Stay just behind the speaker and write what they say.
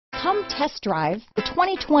Come test drive the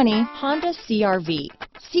 2020 Honda CR-V.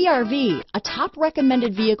 CR-V, a top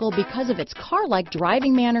recommended vehicle because of its car-like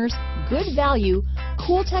driving manners, good value,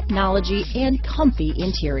 cool technology, and comfy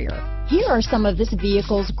interior. Here are some of this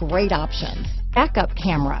vehicle's great options: backup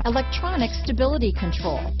camera, electronic stability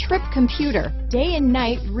control, trip computer, day and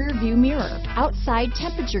night rear view mirror, outside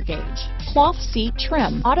temperature gauge, cloth seat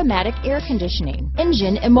trim, automatic air conditioning,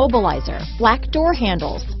 engine immobilizer, black door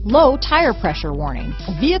handles, low tire pressure warning.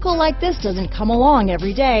 A vehicle like this doesn't come along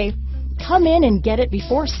every day. Come in and get it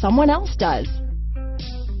before someone else does.